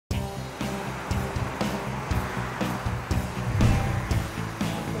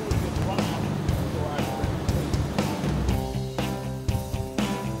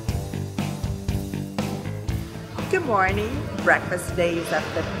morning breakfast days at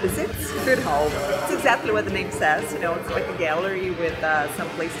the Pizitz food hall. It's exactly what the name says, you know, it's like a gallery with some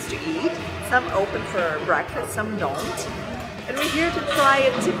places to eat. Some open for breakfast, some don't. And we're here to try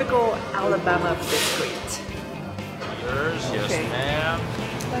a typical Alabama biscuit. Yours, okay. Yes ma'am.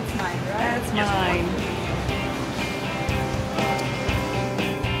 That's mine, right? That's yes, mine.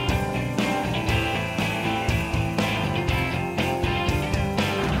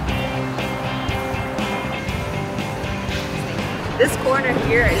 This corner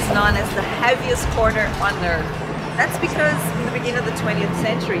here is known as the heaviest corner on earth. That's because in the beginning of the 20th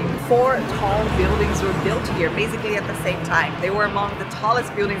century, 4 tall buildings were built here, basically at the same time. They were among the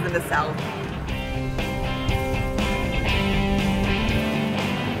tallest buildings in the South.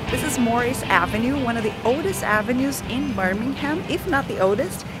 This is Morris Avenue, one of the oldest avenues in Birmingham, if not the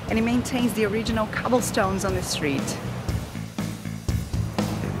oldest, and it maintains the original cobblestones on the street.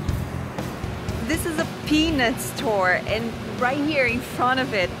 This is a peanut store, and right here in front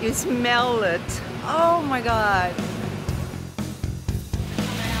of it, you smell it. Oh my God.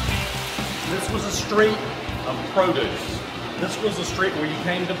 This was a street of produce. This was a street where you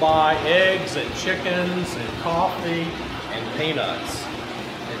came to buy eggs and chickens and coffee and peanuts.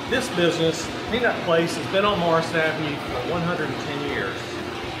 And this business, the peanut place, has been on Morris Avenue for 110 years.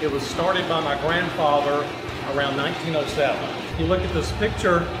 It was started by my grandfather around 1907. You look at this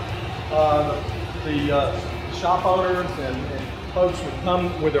picture, the shop owners and folks would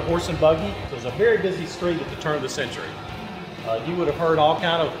come with their horse and buggy. It was a very busy street at the turn of the century. You would have heard all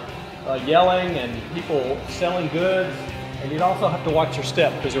kind of yelling and people selling goods, and you'd also have to watch your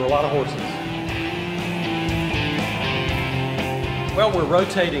step because there were a lot of horses. Well, we're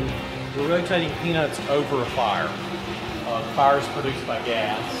rotating peanuts over a fire. The fire is produced by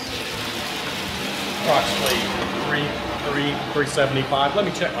gas, approximately 375. Let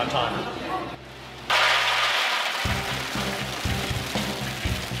me check my timer.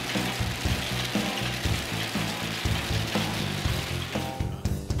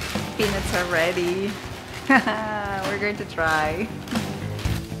 Peanuts are ready. We're going to try.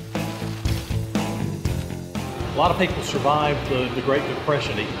 A lot of people survived the Great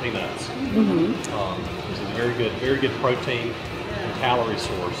Depression eating peanuts. This is a very good protein and calorie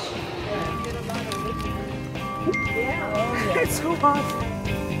source. Yeah, it's so hot.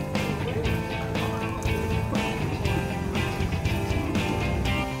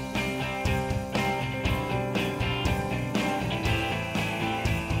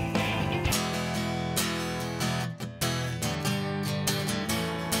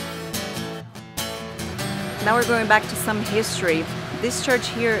 Now we're going back to some history. This church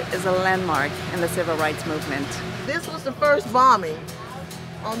here is a landmark in the civil rights movement. This was the first bombing.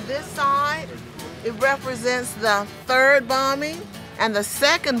 On this side, it represents the third bombing, and the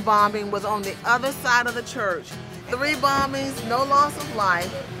second bombing was on the other side of the church. 3 bombings, no loss of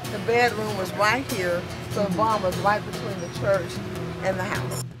life. The bedroom was right here, so the bomb was right between the church and the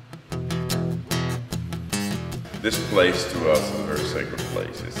house. This place to us is a very sacred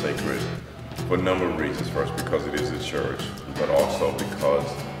place. It's sacred for a number of reasons. First, because it is a church, but also because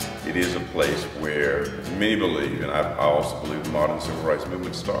it is a place where many believe, and I also believe the modern civil rights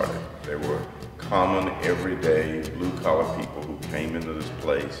movement started. There were common, everyday, blue-collar people who came into this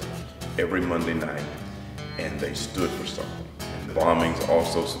place every Monday night, and they stood for something. And the bombings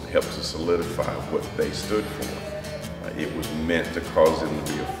also helped to solidify what they stood for. It was meant to cause them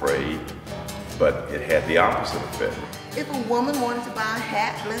to be afraid, but it had the opposite effect. If a woman wanted to buy a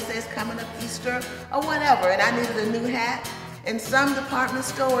hat, let's say it's coming up Easter or whatever, and I needed a new hat, in some department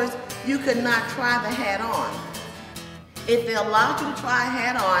stores, you could not try the hat on. If they allowed you to try a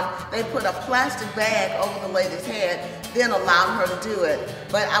hat on, they put a plastic bag over the lady's head, then allowed her to do it.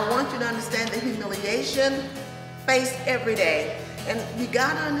 But I want you to understand the humiliation faced every day. And you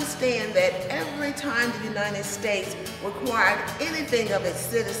gotta understand that every time the United States required anything of its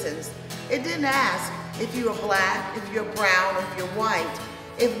citizens, it didn't ask if you were black, if you're brown, if you're white.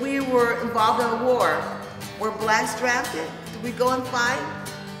 If we were involved in a war, were blacks drafted? Did we go and fight?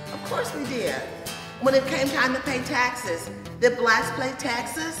 Of course we did. When it came time to pay taxes, did blacks pay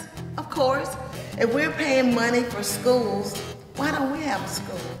taxes? Of course. If we're paying money for schools, why don't we have a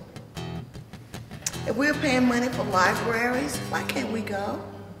school? If we're paying money for libraries, why can't we go?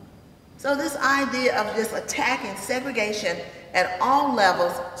 So this idea of just attacking segregation at all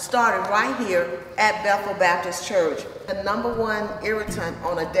levels started right here at Bethel Baptist Church. The #1 irritant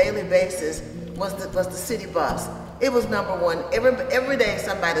on a daily basis was the city bus. It was #1. Every day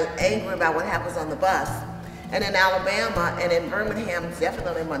somebody was angry about what happens on the bus. And in Alabama and in Birmingham,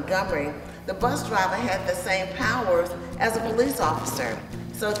 definitely in Montgomery, the bus driver had the same powers as a police officer.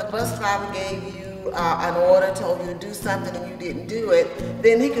 So the bus driver gave you an order, told you to do something and you didn't do it,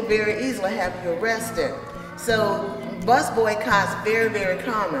 then he could very easily have you arrested. So bus boycotts very, very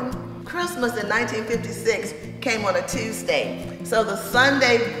common. Christmas in 1956 came on a Tuesday. So the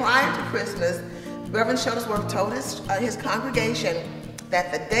Sunday prior to Christmas, Reverend Shuttlesworth told his congregation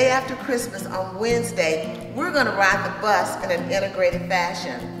that the day after Christmas on Wednesday, we're going to ride the bus in an integrated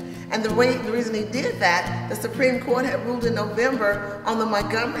fashion. And the reason he did that, the Supreme Court had ruled in November on the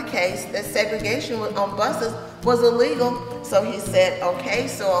Montgomery case that segregation on buses was illegal. So he said, okay,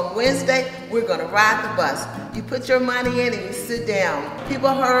 so on Wednesday, we're going to ride the bus. You put your money in and you sit down. People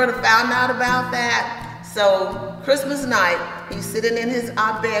heard or found out about that. So Christmas night, he's sitting in his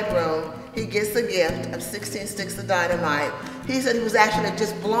bedroom. He gets a gift of 16 sticks of dynamite. He said he was actually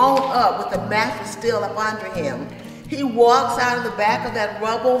just blown up with the mattress still up under him. He walks out of the back of that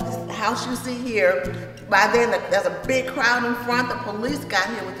rubble house you see here. By then, there's a big crowd in front. The police got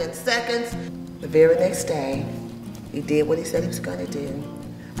here within seconds. The very next day, he did what he said he was going to do.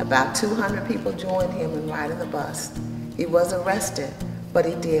 About 200 people joined him in riding the bus. He was arrested, but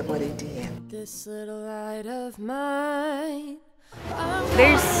he did what he did. This little light of mine.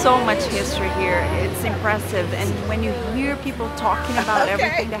 There's so much history here. It's impressive. And when you hear people talking about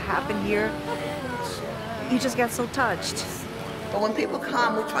everything that happened here, you just get so touched. But when people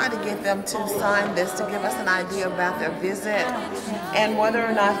come, we try to get them to sign this to give us an idea about their visit and whether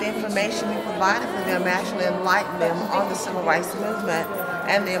or not the information we provided for them actually enlightened them on the civil rights movement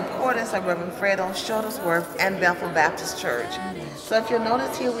and the importance of Reverend Fred O. Shuttlesworth and Bethel Baptist Church. So if you'll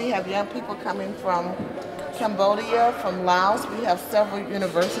notice here, we have young people coming from Cambodia, from Laos. We have several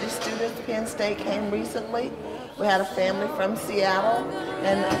university students. Penn State came recently. We had a family from Seattle,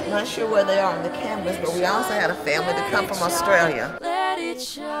 and I'm not sure where they are on the campus, but we also had a family to come from Australia. Let it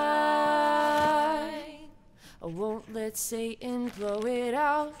shine. I won't let Satan blow it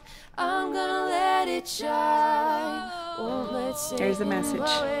out. I'm gonna let it shine. Won't let Satan There's the message.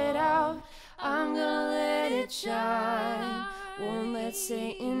 blow it out. I'm gonna let it shine. Won't let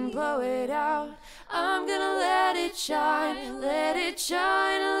Satan blow it out. I'm gonna let it shine, let it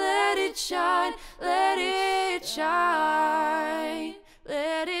shine, let it shine, let it shine,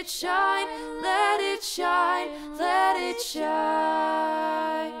 let it shine, let it shine, let it shine.